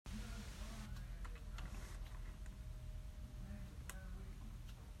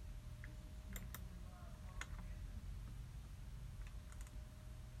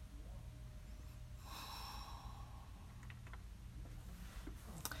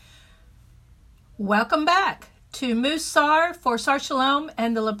Welcome back to Musar for Sar Shalom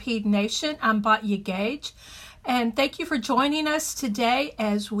and the Lapid Nation. I'm Batya Gage, and thank you for joining us today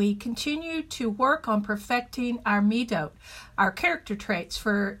as we continue to work on perfecting our midot, our character traits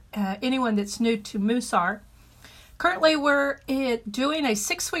for anyone that's new to Musar. Currently, we're doing a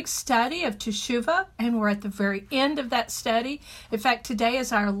 6-week study of Teshuvah, and we're at the very end of that study. In fact, today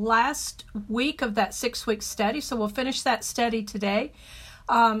is our last week of that 6-week study, so we'll finish that study today.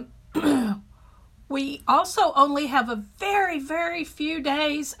 We also only have a very, very few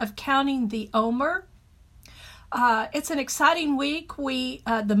days of counting the Omer. It's an exciting week. The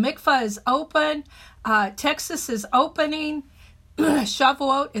mikvah is open. Texas is opening.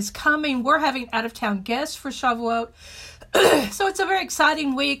 Shavuot is coming. We're having out-of-town guests for Shavuot. So it's a very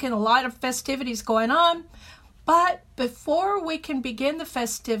exciting week and a lot of festivities going on. But before we can begin the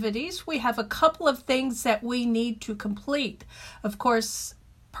festivities, we have a couple of things that we need to complete. Of course,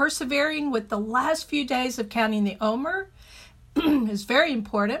 persevering with the last few days of counting the Omer is very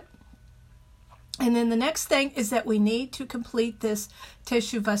important. And then the next thing is that we need to complete this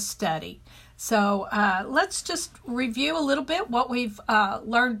Teshuvah study. So let's just review a little bit what we've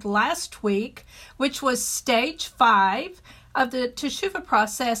learned last week, which was stage 5 of the Teshuvah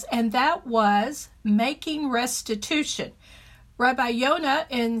process, and that was making restitution. Rabbi Yonah,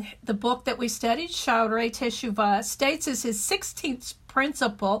 in the book that we studied, Shaorei Teshuvah, states as his 16th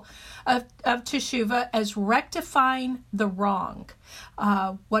principle of Teshuvah as rectifying the wrong.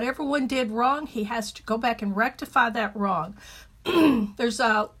 Whatever one did wrong, he has to go back and rectify that wrong. There's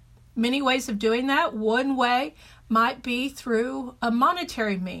many ways of doing that. One way might be through a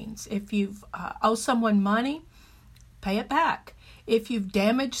monetary means. If you owe someone money, pay it back. If you've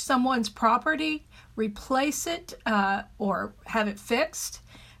damaged someone's property, replace it or have it fixed.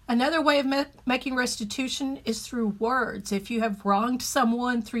 Another way of making restitution is through words. If you have wronged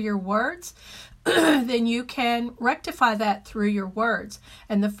someone through your words, then you can rectify that through your words.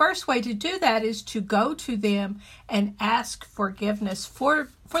 And the first way to do that is to go to them and ask forgiveness for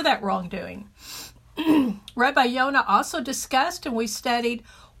that wrongdoing. Rabbi Yonah also discussed, and we studied,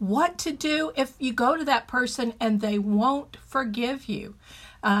 what to do if you go to that person and they won't forgive you.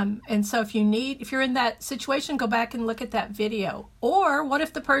 And so if you're in that situation, go back and look at that video. Or what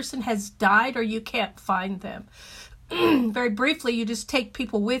if the person has died or you can't find them? Very briefly, you just take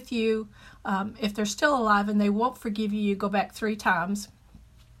people with you. If they're still alive and they won't forgive you, you go back 3 times.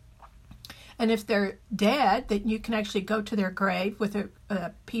 And if they're dead, then you can actually go to their grave with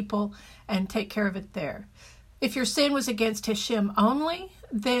people and take care of it there. If your sin was against Hashem only,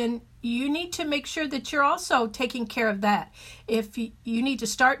 then you need to make sure that you're also taking care of that. If you need to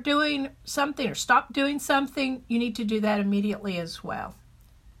start doing something or stop doing something, you need to do that immediately as well.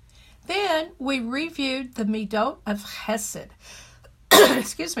 Then we reviewed the midot of chesed.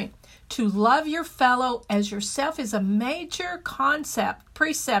 Excuse me. To love your fellow as yourself is a major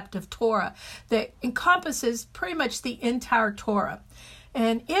precept of Torah that encompasses pretty much the entire Torah.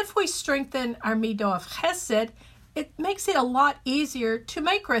 And if we strengthen our midot of chesed, it makes it a lot easier to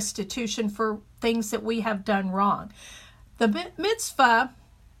make restitution for things that we have done wrong. The mitzvah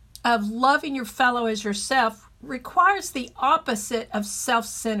of loving your fellow as yourself requires the opposite of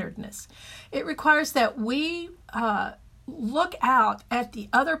self-centeredness. It requires that we look out at the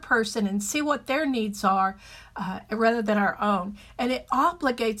other person and see what their needs are rather than our own. And it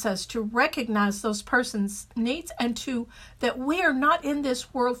obligates us to recognize those person's needs and that we are not in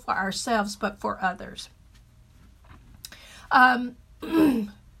this world for ourselves but for others.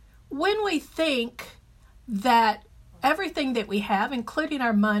 When we think that everything that we have, including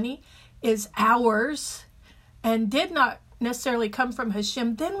our money, is ours and did not necessarily come from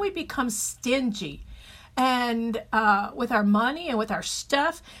Hashem, then we become stingy and with our money and with our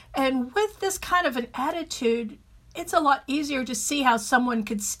stuff. And with this kind of an attitude, it's a lot easier to see how someone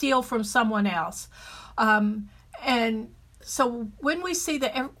could steal from someone else. And so when we see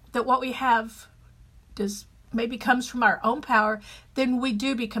that what we have maybe comes from our own power, then we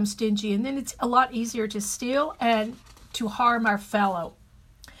do become stingy. And then it's a lot easier to steal and to harm our fellow.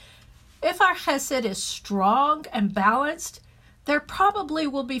 If our chesed is strong and balanced, there probably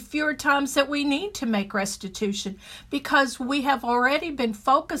will be fewer times that we need to make restitution because we have already been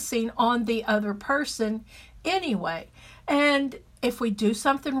focusing on the other person anyway. And if we do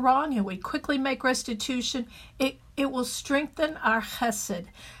something wrong and we quickly make restitution, it will strengthen our chesed.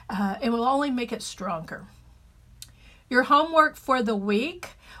 It will only make it stronger. Your homework for the week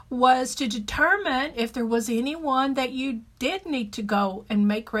was to determine if there was anyone that you did need to go and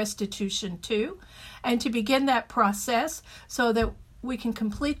make restitution to, and to begin that process so that we can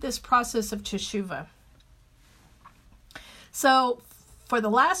complete this process of Teshuvah. So For the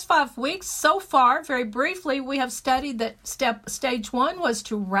last 5 weeks so far, very briefly, we have studied that stage 1 was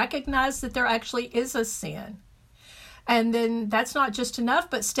to recognize that there actually is a sin. And then that's not just enough,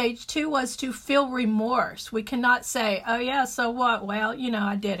 but stage 2 was to feel remorse. We cannot say, oh yeah, so what? Well,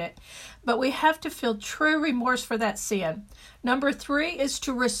 I did it. But we have to feel true remorse for that sin. Number 3 is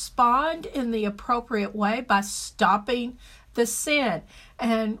to respond in the appropriate way by stopping the sin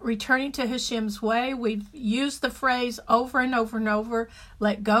and returning to Hashem's way. We've used the phrase over and over and over,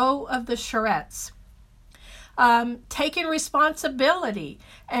 let go of the charrettes. Taking responsibility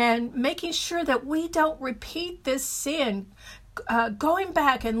and making sure that we don't repeat this sin, going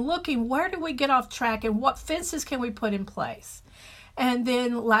back and looking, where do we get off track and what fences can we put in place? And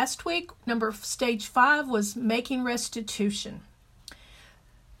then last week, stage 5 was making restitution.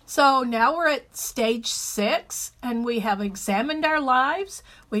 So now we're at stage 6, and we have examined our lives.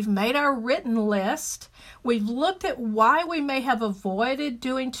 We've made our written list. We've looked at why we may have avoided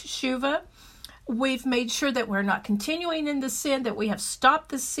doing teshuvah. We've made sure that we're not continuing in the sin, that we have stopped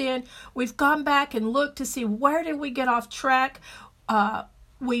the sin. We've gone back and looked to see where did we get off track.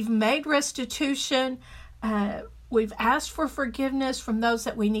 We've made restitution. We've asked for forgiveness from those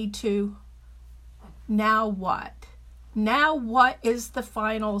that we need to. Now what? Now what is the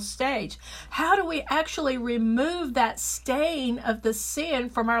final stage? How do we actually remove that stain of the sin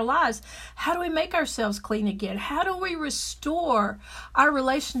from our lives? How do we make ourselves clean again? How do we restore our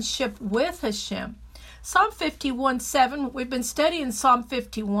relationship with Hashem? Psalm 51:7, we've been studying Psalm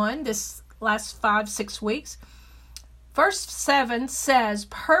 51 this last 5-6 weeks. Verse 7 says,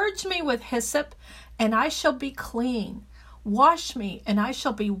 "Purge me with hyssop, and I shall be clean. Wash me, and I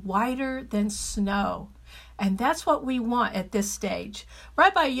shall be whiter than snow." And that's what we want at this stage.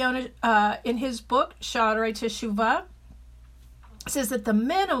 Rabbi Yonah, in his book, Sha'arei Teshuvah, says that the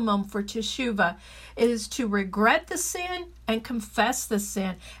minimum for teshuvah is to regret the sin and confess the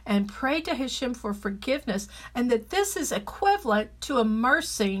sin and pray to Hashem for forgiveness, and that this is equivalent to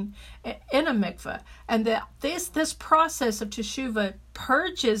immersing in a mikveh, and that this process of teshuvah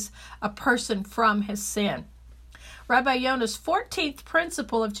purges a person from his sin. Rabbi Yonah's 14th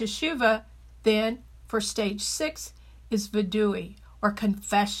principle of teshuvah, then, for stage 6 is vidui, or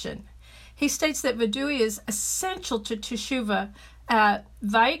confession. He states that vidui is essential to teshuvah.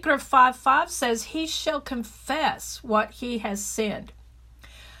 Vayikra 5:5 says, "He shall confess what he has sinned."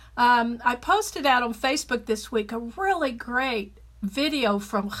 I posted out on Facebook this week a really great video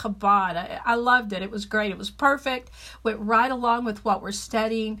from Chabad. I loved it. It was great. It was perfect. Went right along with what we're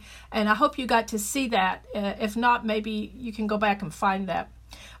studying. And I hope you got to see that. If not, maybe you can go back and find that.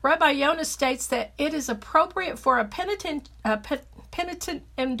 Rabbi Yonah states that it is appropriate for a penitent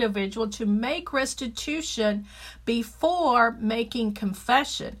individual to make restitution before making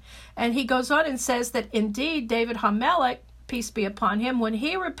confession. And he goes on and says that indeed David HaMelech, peace be upon him, when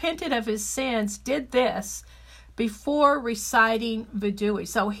he repented of his sins, did this before reciting vidui.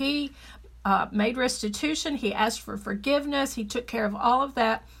 So he made restitution, he asked for forgiveness, he took care of all of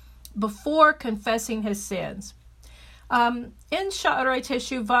that before confessing his sins. In Sha'arei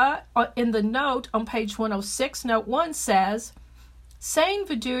Teshuvah, in the note on page 106, note 1 says, saying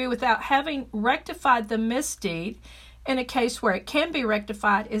vidui without having rectified the misdeed in a case where it can be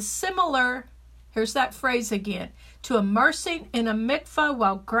rectified is similar, here's that phrase again, to immersing in a mikvah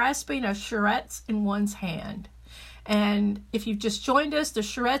while grasping a sheretz in one's hand. And if you've just joined us, the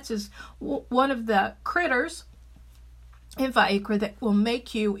sheretz is one of the critters in Vayikra that will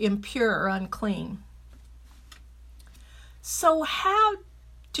make you impure or unclean. So how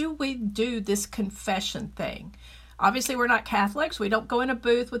do we do this confession thing? Obviously, we're not Catholics. We don't go in a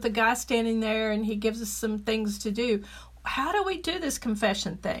booth with a guy standing there and he gives us some things to do. How do we do this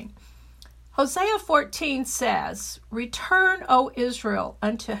confession thing? Hosea 14 says, "Return, O Israel,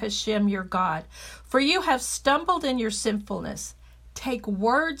 unto Hashem your God, for you have stumbled in your sinfulness. Take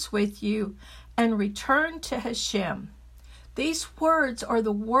words with you and return to Hashem." These words are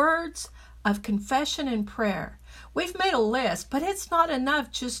the words of confession and prayer. We've made a list, but it's not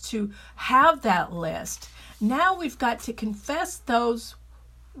enough just to have that list. Now we've got to confess those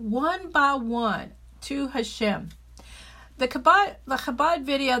one by one to Hashem. The Chabad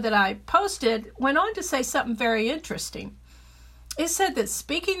video that I posted went on to say something very interesting. It said that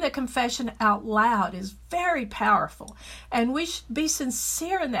speaking the confession out loud is very powerful, and we should be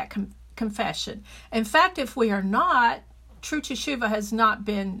sincere in that confession. In fact, if we are not, true teshuvah has not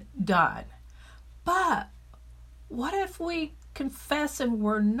been done. But what if we confess and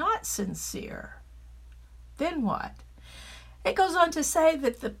we're not sincere? Then what? It goes on to say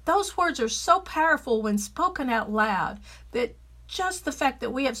that those words are so powerful when spoken out loud that just the fact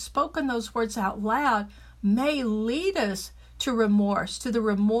that we have spoken those words out loud may lead us to remorse, to the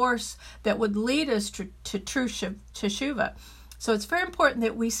remorse that would lead us to true teshuvah. So it's very important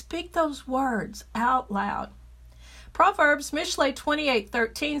that we speak those words out loud. Proverbs, Mishlei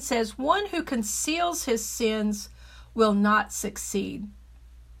 28:13 says, "One who conceals his sins will not succeed."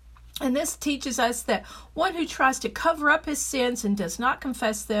 And this teaches us that one who tries to cover up his sins and does not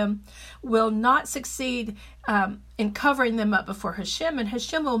confess them will not succeed in covering them up before Hashem, and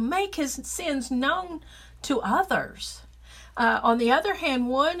Hashem will make his sins known to others. On the other hand,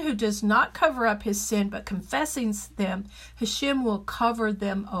 one who does not cover up his sin but confessing them, Hashem will cover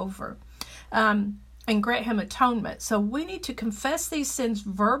them over and grant him atonement. So we need to confess these sins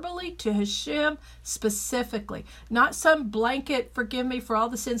verbally to Hashem specifically. Not some blanket, forgive me for all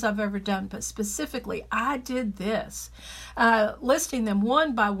the sins I've ever done, but specifically, I did this. Listing them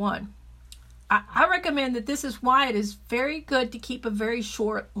one by one. I recommend that this is why it is very good to keep a very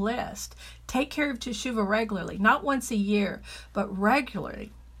short list. Take care of teshuvah regularly, not once a year, but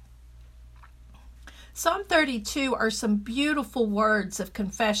regularly. Psalm 32 are some beautiful words of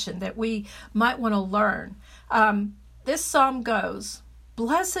confession that we might want to learn. This psalm goes,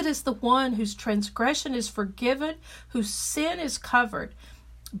 "Blessed is the one whose transgression is forgiven, whose sin is covered.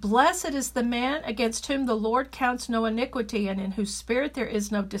 Blessed is the man against whom the Lord counts no iniquity, and in whose spirit there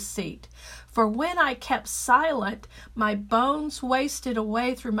is no deceit. For when I kept silent, my bones wasted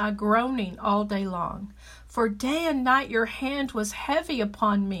away through my groaning all day long. For day and night your hand was heavy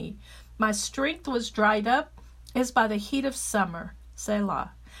upon me. My strength was dried up as by the heat of summer.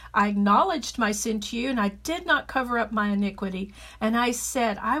 Selah. I acknowledged my sin to you, and I did not cover up my iniquity. And I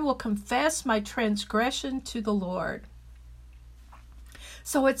said, I will confess my transgression to the Lord."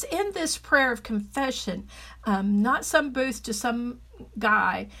 So it's in this prayer of confession, not some booth to some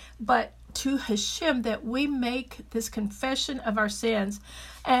guy, but to Hashem, that we make this confession of our sins.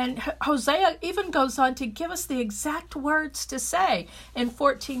 And Hosea even goes on to give us the exact words to say in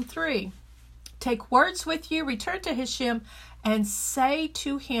 14:3. "Take words with you, return to Hashem, and say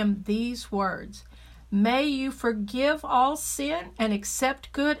to him these words. May you forgive all sin and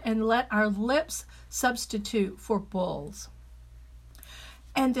accept good, and let our lips substitute for bulls."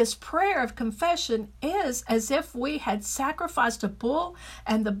 And this prayer of confession is as if we had sacrificed a bull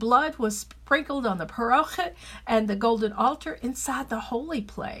and the blood was sprinkled on the parochet and the golden altar inside the holy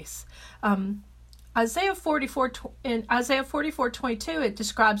place. Isaiah 44:22, it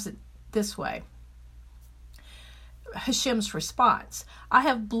describes it this way. Hashem's response, "I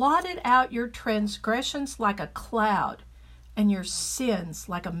have blotted out your transgressions like a cloud and your sins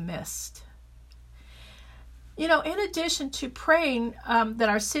like a mist." You know, in addition to praying that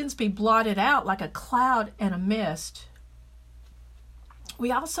our sins be blotted out like a cloud and a mist,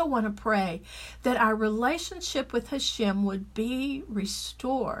 we also want to pray that our relationship with Hashem would be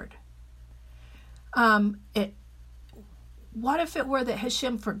restored. What if it were that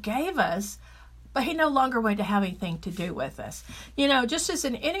Hashem forgave us, but he no longer wanted to have anything to do with us? You know, just as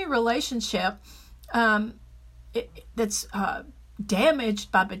in any relationship that's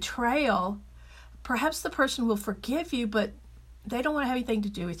damaged by betrayal, perhaps the person will forgive you, but they don't want to have anything to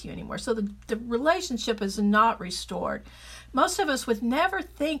do with you anymore. So the relationship is not restored. Most of us would never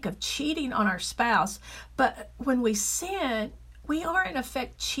think of cheating on our spouse, but when we sin, we are in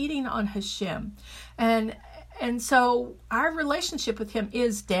effect cheating on Hashem. And so our relationship with him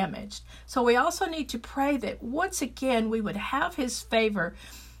is damaged. So we also need to pray that once again we would have his favor.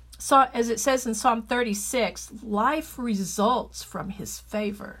 So as it says in Psalm 36, life results from his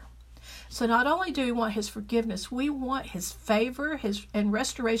favor. So not only do we want his forgiveness, we want his favor and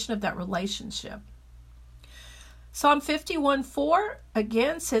restoration of that relationship. Psalm 51:4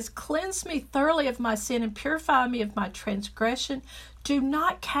 again says, "Cleanse me thoroughly of my sin and purify me of my transgression. Do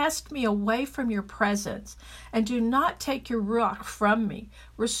not cast me away from your presence, and do not take your ruach from me.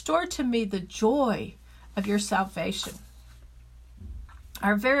 Restore to me the joy of your salvation."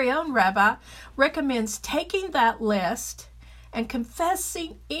 Our very own rabbi recommends taking that list and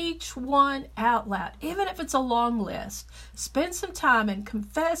confessing each one out loud, even if it's a long list. Spend some time and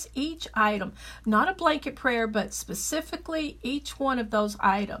confess each item, not a blanket prayer, but specifically each one of those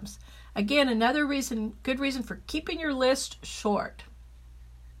items. Again, another good reason for keeping your list short.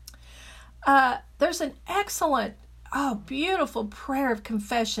 There's an excellent, beautiful prayer of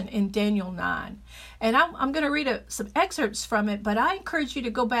confession in Daniel 9. And I'm going to read some excerpts from it, but I encourage you to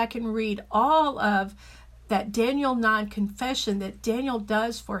go back and read all of that Daniel 9 confession that Daniel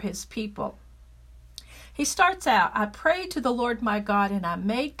does for his people. He starts out, "I prayed to the Lord my God, and I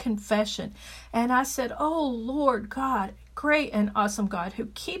made confession. And I said, O Lord God, great and awesome God, who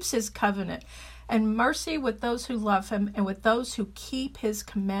keeps his covenant and mercy with those who love him and with those who keep his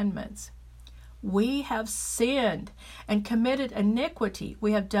commandments. We have sinned and committed iniquity.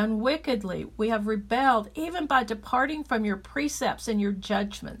 We have done wickedly. We have rebelled, even by departing from your precepts and your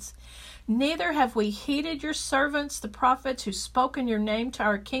judgments. Neither have we heeded your servants, the prophets, who spoke in your name to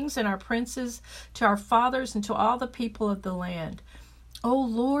our kings and our princes, to our fathers, and to all the people of the land. O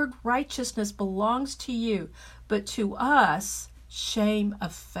Lord, righteousness belongs to you, but to us shame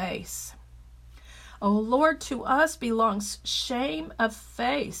of face. O Lord, to us belongs shame of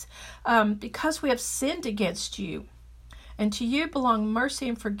face, because we have sinned against you. And to you belong mercy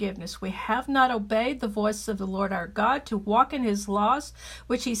and forgiveness. We have not obeyed the voice of the Lord our God to walk in his laws,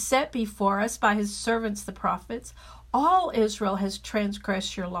 which he set before us by his servants the prophets. All Israel has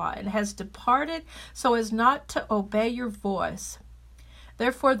transgressed your law and has departed so as not to obey your voice.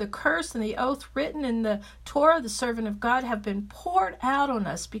 Therefore, the curse and the oath written in the Torah, the servant of God, have been poured out on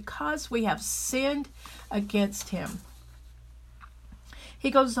us because we have sinned against him.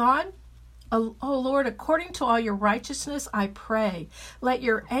 He goes on, O Lord, according to all your righteousness, I pray, let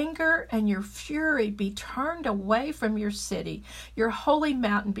your anger and your fury be turned away from your city, your holy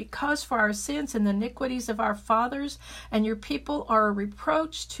mountain, because for our sins and the iniquities of our fathers and your people are a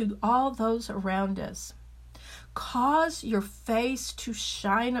reproach to all those around us. Cause your face to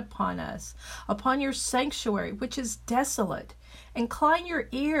shine upon us, upon your sanctuary, which is desolate. Incline your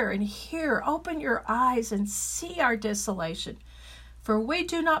ear and hear. Open your eyes and see our desolation. For we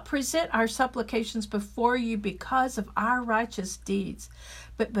do not present our supplications before you because of our righteous deeds,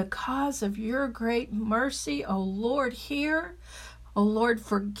 but because of your great mercy. O Lord, hear. O Lord,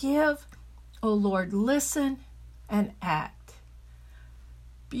 forgive. O Lord, listen and act.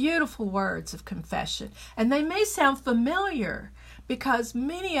 Beautiful words of confession. And they may sound familiar because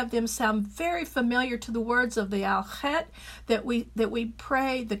many of them sound very familiar to the words of the Al-Chet that we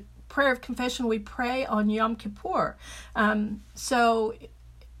pray, the prayer of confession we pray on Yom Kippur. So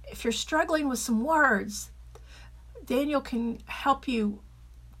if you're struggling with some words, Daniel can help you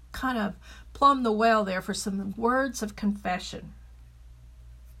kind of plumb the well there for some words of confession.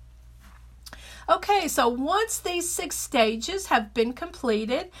 Okay, so once these 6 stages have been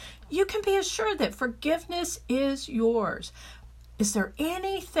completed, you can be assured that forgiveness is yours. Is there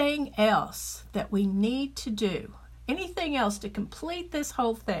anything else that we need to do? Anything else to complete this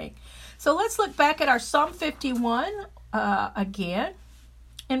whole thing? So let's look back at our Psalm 51 again.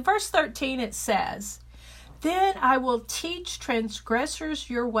 In verse 13 it says, Then I will teach transgressors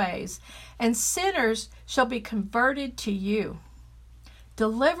your ways, and sinners shall be converted to you.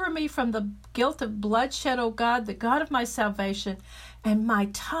 Deliver me from the guilt of bloodshed, O God, the God of my salvation, and my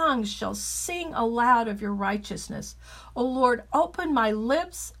tongue shall sing aloud of your righteousness. O Lord, open my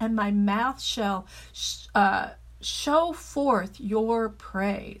lips, and my mouth shall show forth your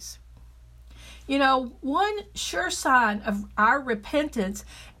praise. You know, one sure sign of our repentance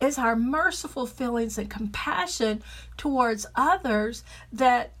is our merciful feelings and compassion towards others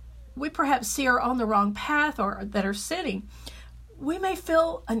that we perhaps see are on the wrong path or that are sinning. We may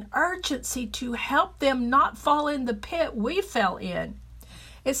feel an urgency to help them not fall in the pit we fell in.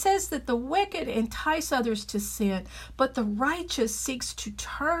 It says that the wicked entice others to sin, but the righteous seeks to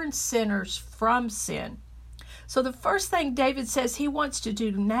turn sinners from sin. So the first thing David says he wants to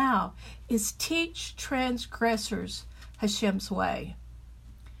do now is teach transgressors Hashem's way.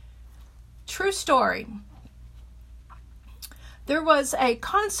 True story. There was a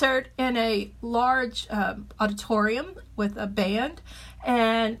concert in a large auditorium with a band,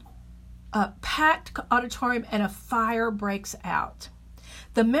 and a packed auditorium, and a fire breaks out.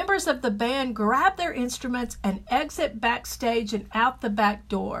 The members of the band grab their instruments and exit backstage and out the back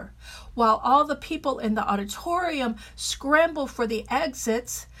door, while all the people in the auditorium scramble for the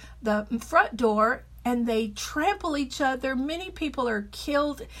exits, the front door, and they trample each other. Many people are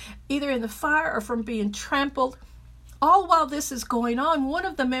killed either in the fire or from being trampled. All while this is going on, one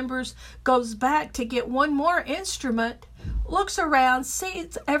of the members goes back to get one more instrument, looks around,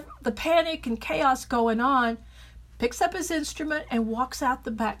 sees the panic and chaos going on, picks up his instrument, and walks out the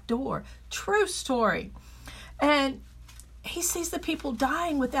back door. True story. And he sees the people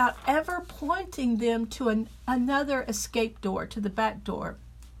dying without ever pointing them to another escape door, to the back door.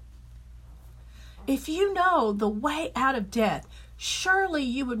 If you know the way out of death, surely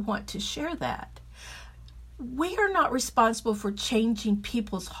you would want to share that. We are not responsible for changing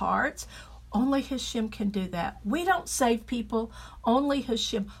people's hearts. Only Hashem can do that. We don't save people. Only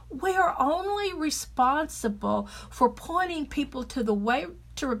Hashem. We are only responsible for pointing people to the way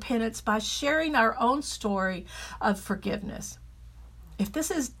to repentance by sharing our own story of forgiveness. If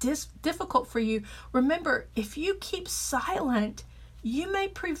this is difficult for you, remember, if you keep silent, you may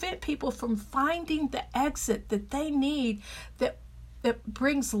prevent people from finding the exit that they need, that that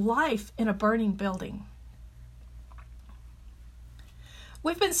brings life in a burning building.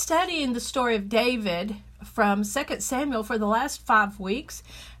 We've been studying the story of David from 2 Samuel for the last 5 weeks.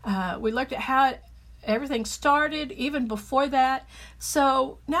 We looked at how everything started, even before that.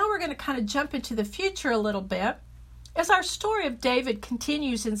 So now we're going to kind of jump into the future a little bit. As our story of David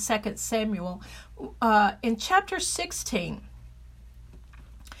continues in 2 Samuel, in chapter 16,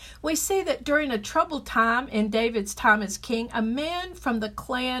 we see that during a troubled time in David's time as king, a man from the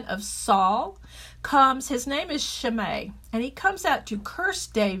clan of Saul comes. His name is Shimei, and he comes out to curse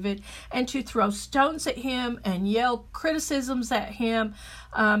David and to throw stones at him and yell criticisms at him.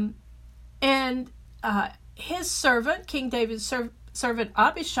 His servant, King David's servant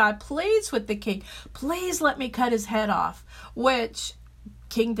Abishai, pleads with the king, please let me cut his head off, which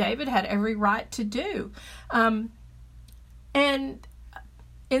King David had every right to do. And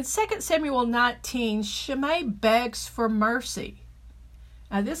in 2 Samuel 19, Shimei begs for mercy.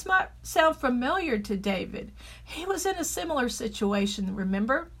 Now, this might sound familiar to David. He was in a similar situation,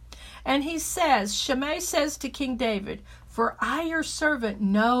 remember? And Shimei says to King David, "For I, your servant,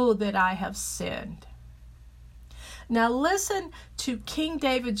 know that I have sinned." Now, listen to King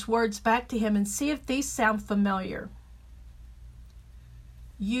David's words back to him and see if these sound familiar.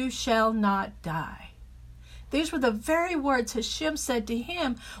 "You shall not die." These were the very words Hashem said to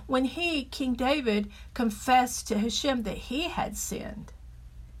him when he, King David, confessed to Hashem that he had sinned.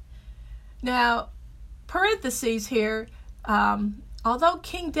 Now, parentheses here, although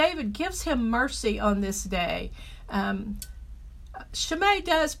King David gives him mercy on this day, Shimei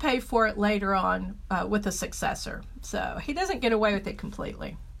does pay for it later on with a successor. So he doesn't get away with it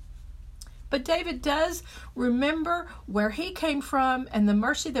completely. But David does remember where he came from and the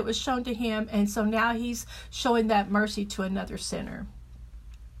mercy that was shown to him, and so now he's showing that mercy to another sinner.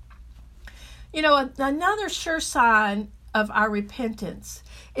 You know, another sure sign of our repentance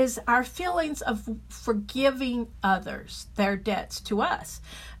is our feelings of forgiving others, their debts to us.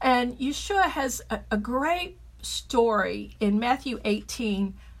 And Yeshua has a great story in Matthew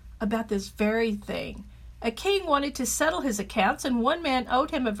 18 about this very thing. A king wanted to settle his accounts, and one man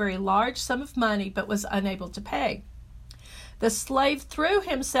owed him a very large sum of money but was unable to pay. The slave threw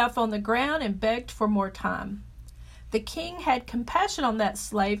himself on the ground and begged for more time. The king had compassion on that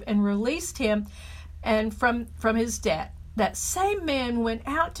slave and released him and from his debt. That same man went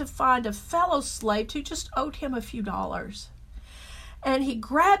out to find a fellow slave who just owed him a few dollars. And he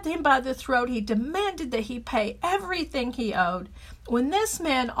grabbed him by the throat. He demanded that he pay everything he owed. When this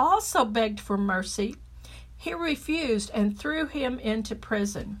man also begged for mercy, he refused and threw him into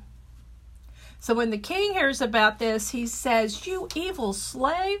prison. So when the king hears about this, he says, "You evil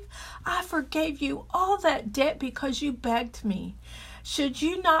slave, I forgave you all that debt because you begged me. Should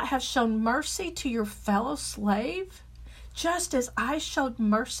you not have shown mercy to your fellow slave, just as I showed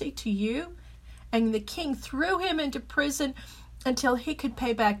mercy to you?" And the king threw him into prison until he could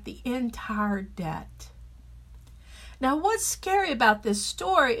pay back the entire debt. Now, what's scary about this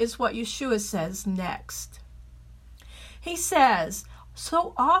story is what Yeshua says next. He says,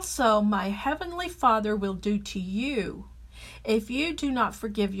 "So also my heavenly Father will do to you if you do not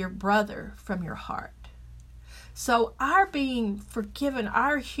forgive your brother from your heart." So our being forgiven,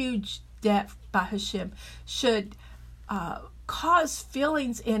 our huge debt by Hashem, should cause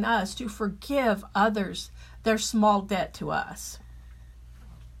feelings in us to forgive others their small debt to us.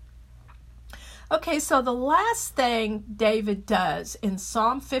 Okay, so the last thing David does in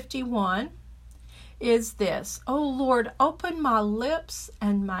Psalm 51 is this: "O Lord, open my lips,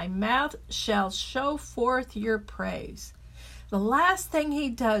 and my mouth shall show forth your praise." The last thing he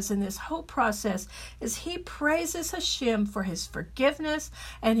does in this whole process is he praises Hashem for his forgiveness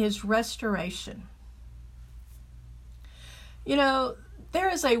and his restoration. You know, there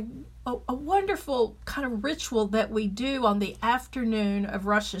is a wonderful kind of ritual that we do on the afternoon of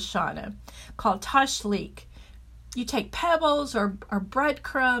Rosh Hashanah called Tashlik. You take pebbles or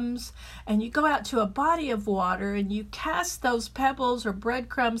breadcrumbs and you go out to a body of water and you cast those pebbles or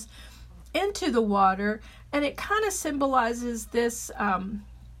breadcrumbs into the water, and it kind of symbolizes this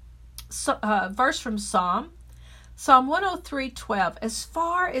verse from Psalm 103:12. "As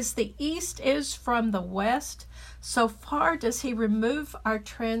far as the east is from the west, so far does he remove our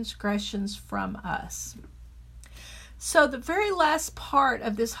transgressions from us." So the very last part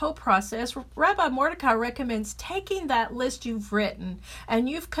of this whole process, Rabbi Mordecai recommends taking that list you've written and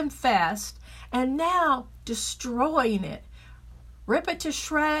you've confessed and now destroying it. Rip it to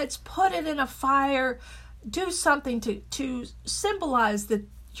shreds, put it in a fire, do something to symbolize that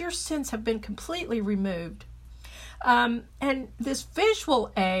your sins have been completely removed. And this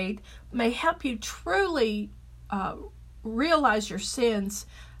visual aid may help you truly realize your sins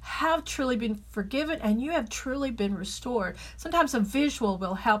have truly been forgiven and you have truly been restored. Sometimes a visual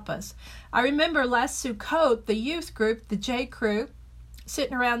will help us. I remember last Sukkot, the youth group, the J Crew,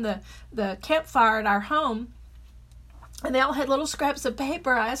 sitting around the campfire at our home, and they all had little scraps of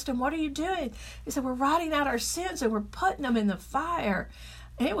paper. I asked them, "What are you doing?" They said, "We're writing out our sins and we're putting them in the fire."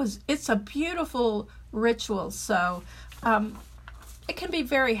 And it's a beautiful ritual, so it can be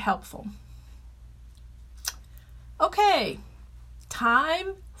very helpful. Okay,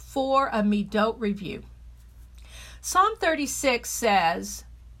 time for a Midot review. Psalm 36 says,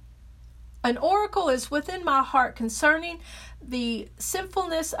 "An oracle is within my heart concerning the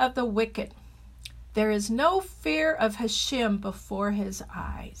sinfulness of the wicked. There is no fear of Hashem before his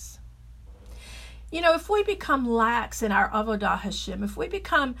eyes." You know, if we become lax in our Avodah Hashem, if we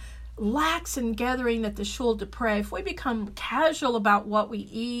become lax in gathering at the shul to pray, if we become casual about what we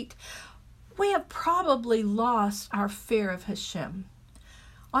eat, we have probably lost our fear of Hashem.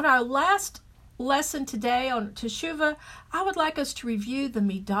 On our last lesson today on Teshuvah, I would like us to review the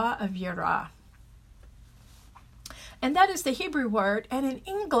Midah of Yirah. And that is the Hebrew word, and in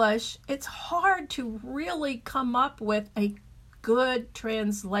English, it's hard to really come up with a good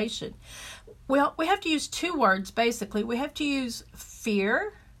translation. Well, we have to use two words, basically. We have to use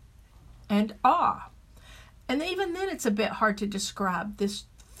fear and awe. And even then, it's a bit hard to describe this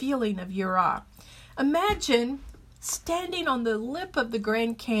feeling of Yirah. Imagine standing on the lip of the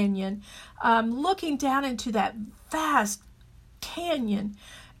Grand Canyon, looking down into that vast canyon,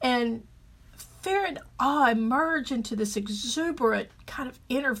 and fear and awe emerge into this exuberant kind of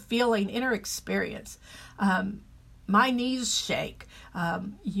inner feeling, inner experience. My knees shake.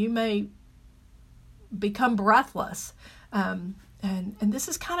 You may become breathless. And this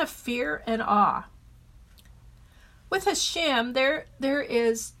is kind of fear and awe. With Hashem, there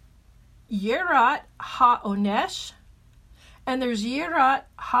is Yirat HaOnesh, and there's Yirat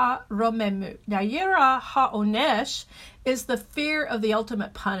HaRomemu. Now, Yirat HaOnesh is the fear of the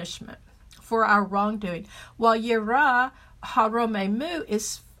ultimate punishment for our wrongdoing, while Yirat HaRomemu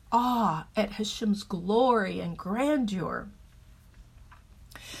is awe at Hashem's glory and grandeur.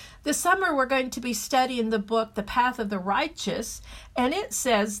 This summer, we're going to be studying the book, The Path of the Righteous, and it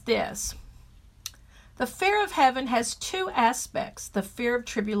says this: "The fear of heaven has two aspects, the fear of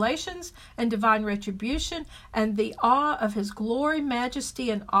tribulations and divine retribution, and the awe of his glory, majesty,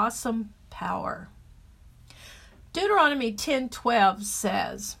 and awesome power." Deuteronomy 10:12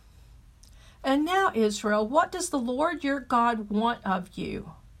 says, "And now, Israel, what does the Lord your God want of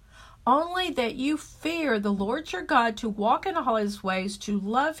you? Only that you fear the Lord your God, to walk in all his ways, to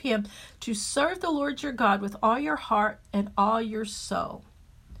love him, to serve the Lord your God with all your heart and all your soul."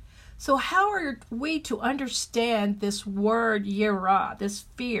 So how are we to understand this word Yirah, this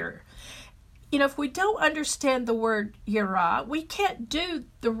fear? You know, if we don't understand the word Yirah, we can't do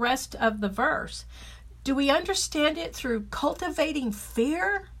the rest of the verse. Do we understand it through cultivating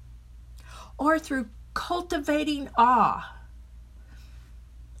fear or through cultivating awe?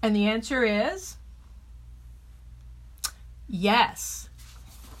 And the answer is yes.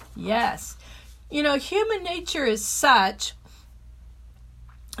 Yes. You know, human nature is such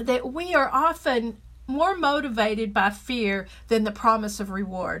that we are often more motivated by fear than the promise of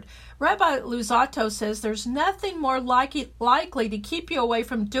reward. Rabbi Luzzatto says there's nothing more likely to keep you away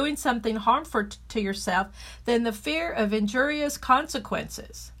from doing something harmful to yourself than the fear of injurious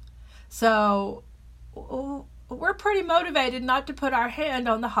consequences. So we're pretty motivated not to put our hand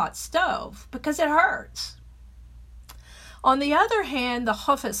on the hot stove because it hurts. On the other hand, the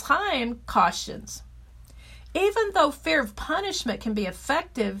Chofetz Chaim cautions, even though fear of punishment can be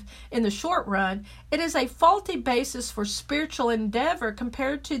effective in the short run, it is a faulty basis for spiritual endeavor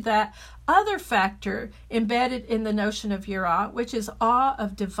compared to that other factor embedded in the notion of Yirah, which is awe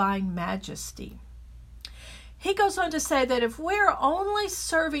of divine majesty. He goes on to say that if we're only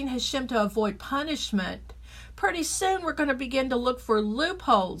serving Hashem to avoid punishment, pretty soon we're going to begin to look for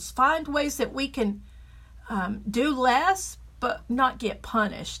loopholes, find ways that we can do less but not get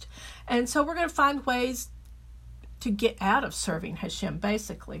punished. And so we're going to find ways to get out of serving Hashem,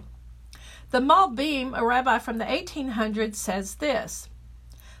 basically. The Malbim, a rabbi from the 1800s, says this: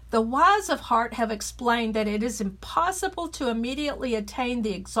 "The wise of heart have explained that it is impossible to immediately attain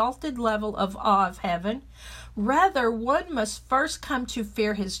the exalted level of awe of heaven. Rather, one must first come to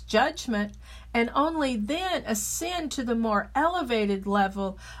fear his judgment, and only then ascend to the more elevated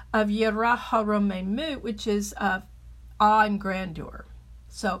level of Yirah HaRomemu, which is awe and grandeur."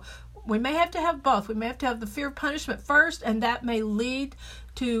 So we may have to have both. We may have to have the fear of punishment first, and that may lead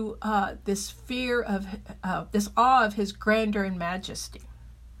to this fear of, this awe of his grandeur and majesty.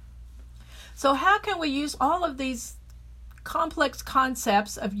 So how can we use all of these complex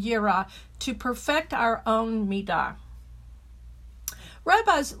concepts of yirah to perfect our own midah.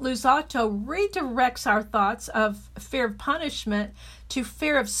 Rabbi Luzzatto redirects our thoughts of fear of punishment to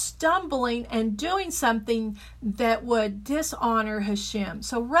fear of stumbling and doing something that would dishonor Hashem.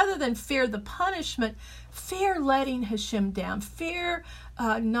 So rather than fear the punishment, fear letting Hashem down, fear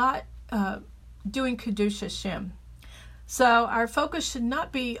not doing Kiddush Hashem. So our focus should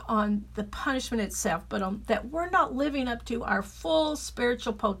not be on the punishment itself, but on that we're not living up to our full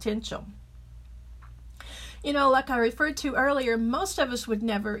spiritual potential. You know, like I referred to earlier, most of us would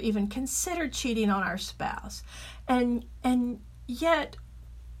never even consider cheating on our spouse. And yet,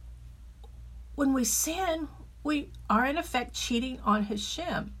 when we sin, we are in effect cheating on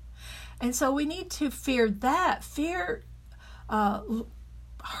Hashem. And so we need to fear that,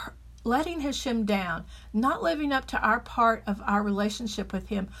 letting Hashem down, not living up to our part of our relationship with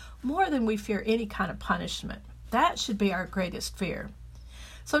Him more than we fear any kind of punishment. That should be our greatest fear.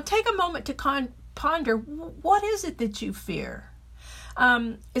 So take a moment to ponder, what is it that you fear?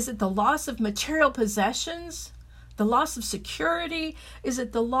 Is it the loss of material possessions? The loss of security? Is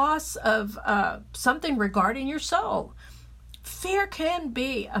it the loss of something regarding your soul? Fear can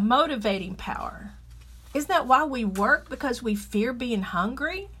be a motivating power. Isn't that why we work? Because we fear being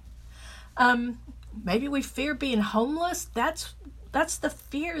hungry? Maybe we fear being homeless. That's the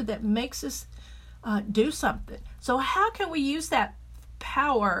fear that makes us do something. So how can we use that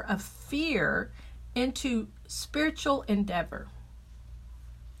power of fear into spiritual endeavor?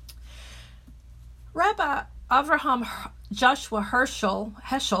 Rabbi Avraham Joshua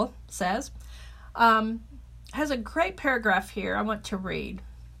Heschel says, has a great paragraph here I want to read.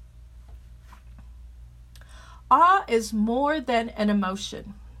 Awe is more than an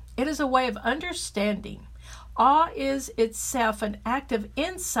emotion. It is a way of understanding. Awe is itself an act of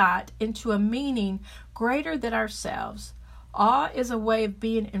insight into a meaning greater than ourselves. Awe is a way of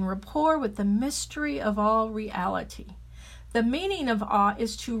being in rapport with the mystery of all reality. The meaning of awe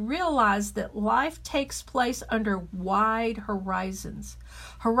is to realize that life takes place under wide horizons,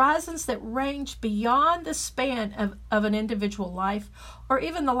 horizons that range beyond the span of an individual life, or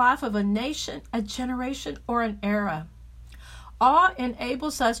even the life of a nation, a generation, or an era. Awe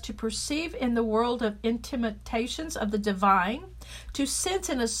enables us to perceive in the world of intimations of the divine, to sense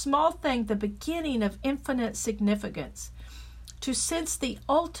in a small thing the beginning of infinite significance, to sense the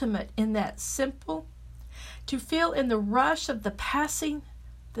ultimate in that simple, to feel in the rush of the passing,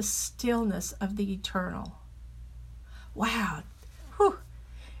 the stillness of the eternal. Wow. Whew.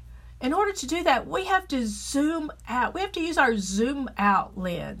 In order to do that, we have to zoom out. We have to use our zoom out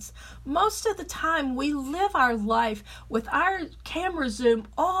lens. Most of the time, we live our life with our camera zoom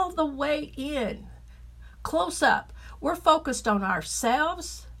all the way in, close up. We're focused on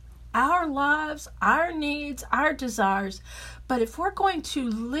ourselves, our lives, our needs, our desires. But if we're going to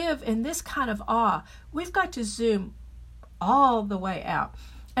live in this kind of awe, we've got to zoom all the way out.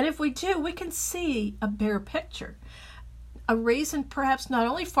 And if we do, we can see a bigger picture. A reason perhaps not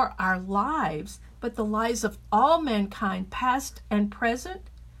only for our lives, but the lives of all mankind, past and present.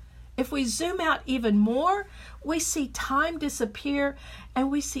 If we zoom out even more, we see time disappear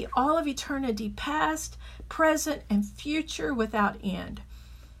and we see all of eternity past, present, and future without end.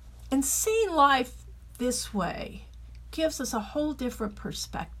 And seeing life this way gives us a whole different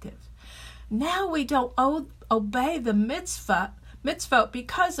perspective. Now we don't obey the mitzvot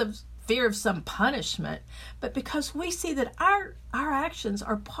because of fear of some punishment, but because we see that our actions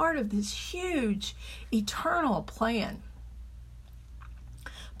are part of this huge eternal plan.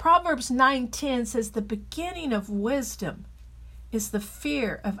 Proverbs 9:10 says the beginning of wisdom is the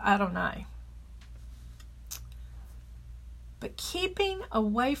fear of Adonai. But keeping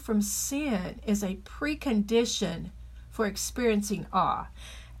away from sin is a precondition for experiencing awe.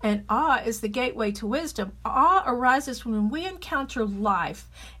 And awe is the gateway to wisdom. Awe arises when we encounter life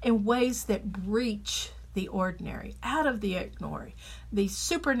in ways that breach the ordinary, out of the ordinary, the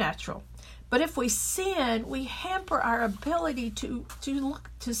supernatural. But if we sin, we hamper our ability to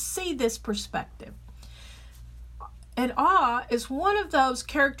see this perspective. And awe is one of those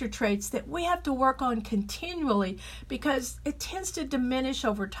character traits that we have to work on continually because it tends to diminish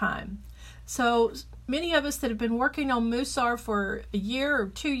over time. So many of us that have been working on Musar for a year or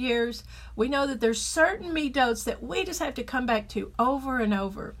 2 years, we know that there's certain midot that we just have to come back to over and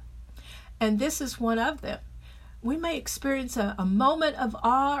over. And this is one of them. We may experience a moment of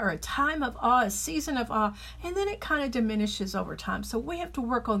awe or a time of awe, a season of awe, and then it kind of diminishes over time. So we have to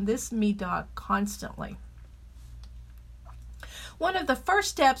work on this midah constantly. One of the first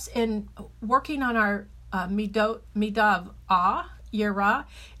steps in working on our midah of awe Yirah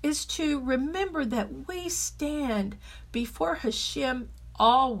is to remember that we stand before Hashem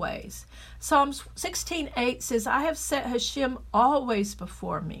always. Psalms 16:8 says, I have set Hashem always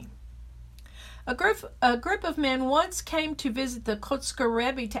before me. A group of men once came to visit the Kotzker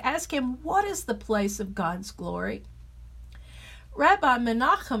Rebbe to ask him, what is the place of God's glory? Rabbi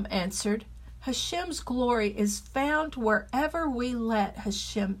Menachem answered, Hashem's glory is found wherever we let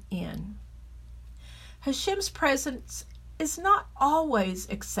Hashem in. Hashem's presence is not always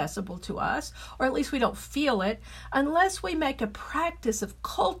accessible to us, or at least we don't feel it, unless we make a practice of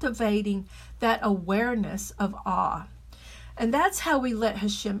cultivating that awareness of awe. And that's how we let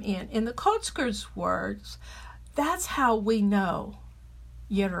Hashem in. In the Kotzker's words, that's how we know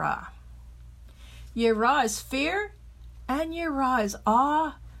Yirah. Yirah is fear, and Yirah is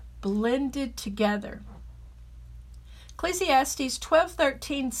awe blended together. Ecclesiastes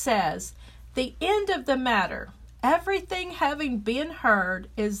 12:13 says, the end of the matter, everything having been heard,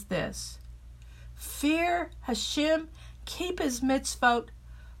 is this: fear Hashem, keep his mitzvot,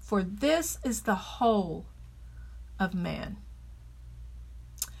 for this is the whole of man.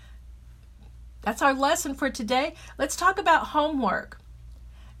 That's our lesson for today. Let's talk about homework.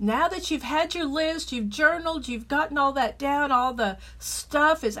 Now that you've had your list, you've journaled, you've gotten all that down, all the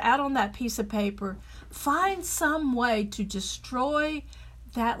stuff is out on that piece of paper, find some way to destroy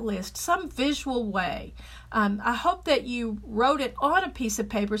that list, some visual way. I hope that you wrote it on a piece of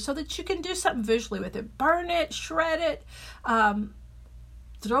paper so that you can do something visually with it. Burn it, shred it,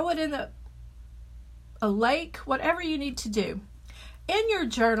 throw it in a lake, whatever you need to do. In your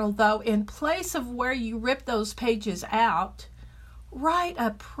journal, though, in place of where you rip those pages out, write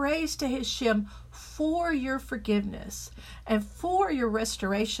a praise to Hashem for your forgiveness and for your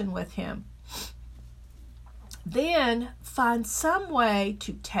restoration with him. Then find some way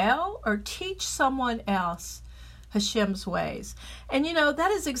to tell or teach someone else Hashem's ways. And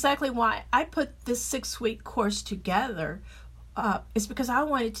that is exactly why I put this 6-week course together. It's because I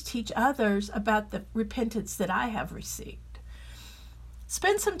wanted to teach others about the repentance that I have received.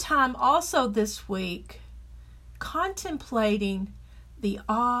 Spend some time also this week contemplating the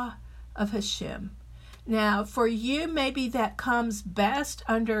awe of Hashem. Now, for you, maybe that comes best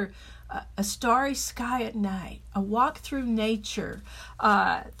under a starry sky at night, a walk through nature,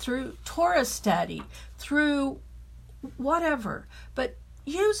 through Torah study, through whatever. But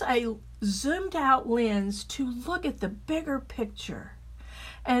use a zoomed out lens to look at the bigger picture.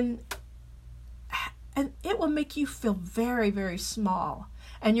 And it will make you feel very, very small,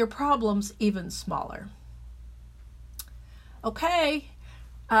 and your problems even smaller. Okay,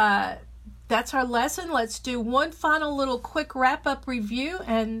 that's our lesson. Let's do one final little quick wrap-up review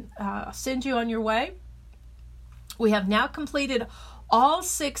and send you on your way. We have now completed all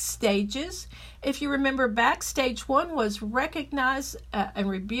 6 stages. If you remember back, stage 1 was recognize and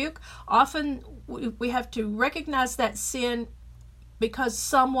rebuke. Often we have to recognize that sin because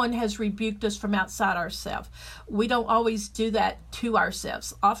someone has rebuked us from outside ourselves. We don't always do that to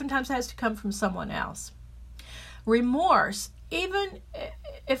ourselves. Oftentimes it has to come from someone else. Remorse, even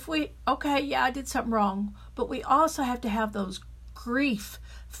if I did something wrong, but we also have to have those grief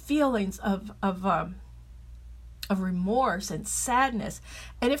feelings of remorse and sadness.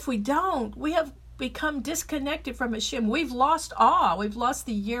 And if we don't, we have become disconnected from Hashem. We've lost awe. We've lost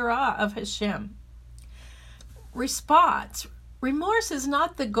the yirah of Hashem. Response. Remorse is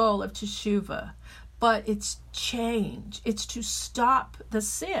not the goal of teshuvah, but it's change. It's to stop the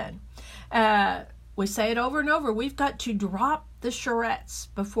sin. We say it over and over. We've got to drop the sharets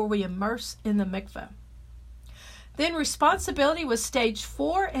before we immerse in the mikveh. Then responsibility was stage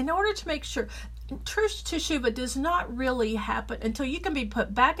 4. In order to make sure true teshuvah does not really happen until you can be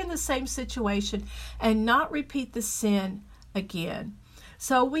put back in the same situation and not repeat the sin again.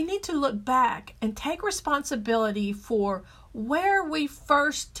 So we need to look back and take responsibility for where we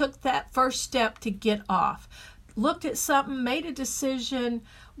first took that first step to get off. Looked at something, made a decision,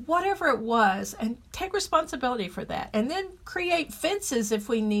 whatever it was, and take responsibility for that. And then create fences if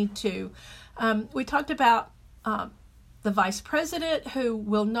we need to. We talked about the vice president who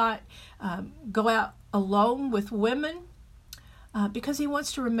will not go out alone with women because he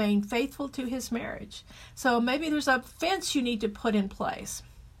wants to remain faithful to his marriage. So maybe there's a fence you need to put in place.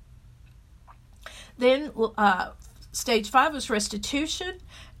 Then stage 5 was restitution,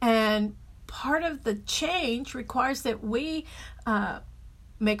 and part of the change requires that we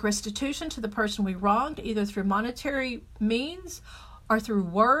make restitution to the person we wronged, either through monetary means or through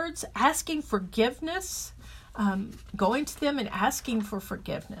words, asking forgiveness, going to them and asking for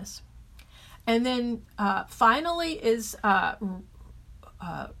forgiveness. And then finally is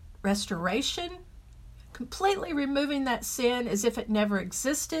restoration, completely removing that sin as if it never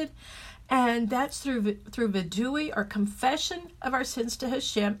existed. And that's through vidui, or confession of our sins to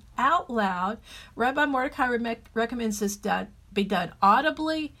Hashem out loud. Rabbi Mordecai recommends this be done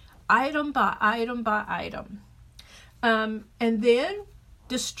audibly, item by item by item. And then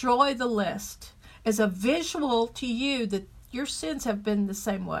destroy the list as a visual to you that your sins have been the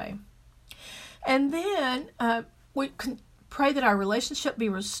same way. And then we can pray that our relationship be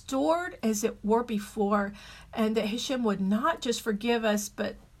restored as it were before, and that Hashem would not just forgive us,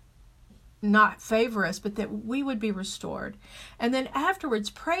 but not favor us, but that we would be restored. And then afterwards,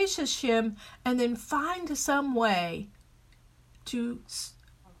 praise Hashem, and then find some way to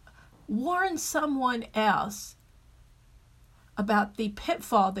warn someone else about the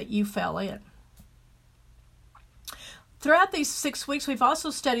pitfall that you fell in. Throughout these 6 weeks, we've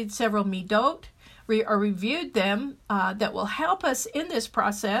also studied several midot, or reviewed them, that will help us in this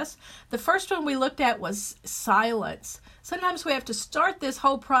process. The first one we looked at was silence. Sometimes we have to start this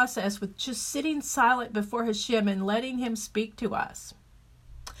whole process with just sitting silent before Hashem and letting Him speak to us.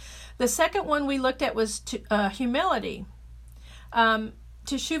 The second one we looked at was humility.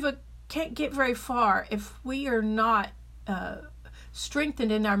 Teshuvah can't get very far if we are not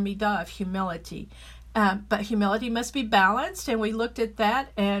strengthened in our midah of humility. But humility must be balanced, and we looked at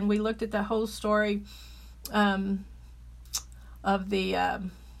that, and we looked at the whole story of the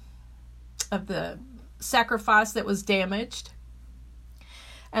sacrifice that was damaged,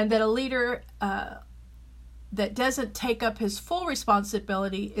 and that a leader that doesn't take up his full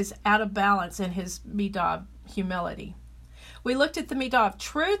responsibility is out of balance in his midah of humility. We looked at the midah of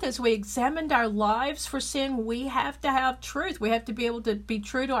truth. As we examined our lives for sin, we have to have truth. We have to be able to be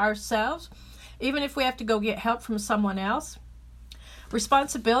true to ourselves, even if we have to go get help from someone else.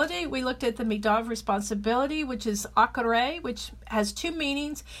 Responsibility, we looked at the midah of responsibility, which is akare, which has two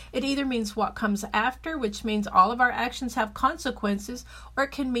meanings. It either means what comes after, which means all of our actions have consequences, or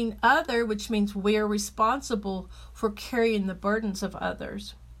it can mean other, which means we are responsible for carrying the burdens of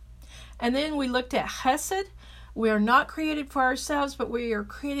others. And then we looked at chesed. We are not created for ourselves, but we are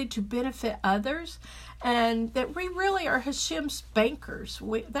created to benefit others, and that we really are Hashem's bankers.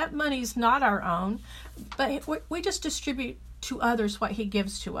 That money is not our own, but we just distribute to others what He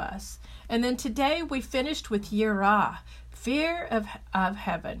gives to us. And then today we finished with yirah, fear of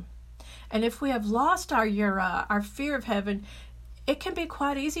heaven. And if we have lost our yirah, our fear of heaven, it can be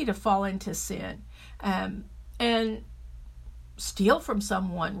quite easy to fall into sin and steal from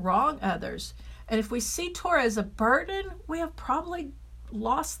someone, wrong others. And if we see Torah as a burden, we have probably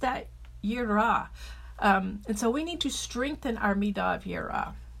lost that yirah. And so we need to strengthen our midah of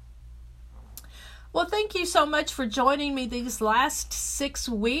yirah. Well, thank you so much for joining me these last 6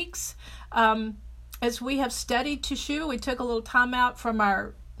 weeks. As we have studied Teshuvah, we took a little time out from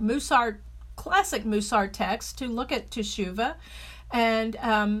our classic Musar text to look at Teshuvah. And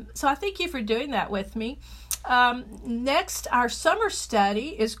so I thank you for doing that with me. Next, our summer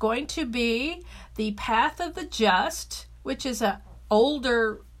study is going to be The Path of the Just, which is an old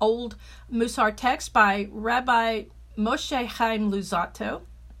Musar text by Rabbi Moshe Chaim Luzzatto.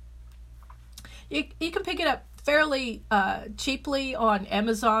 You can pick it up fairly cheaply on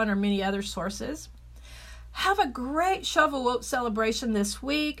Amazon or many other sources. Have a great Shavuot celebration this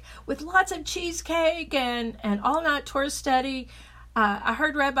week with lots of cheesecake and all-night Torah study. I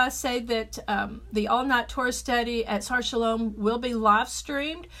heard Rabbi say that the all-night Torah study at Sar Shalom will be live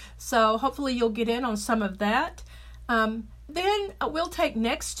streamed, so hopefully you'll get in on some of that. Then we'll take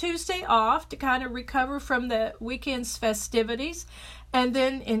next Tuesday off to kind of recover from the weekend's festivities. And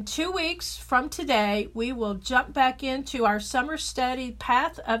then in 2 weeks from today, we will jump back into our summer study,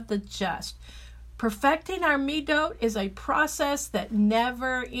 Path of the Just. Perfecting our midot is a process that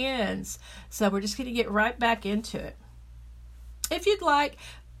never ends. So we're just going to get right back into it. If you'd like,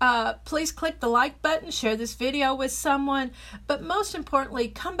 please click the like button, share this video with someone, but most importantly,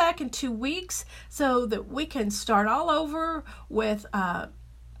 come back in 2 weeks so that we can start all over with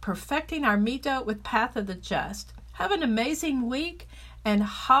perfecting our midot with Path of the Just. Have an amazing week, and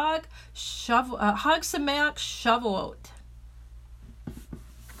Hag Sameach Shavuot.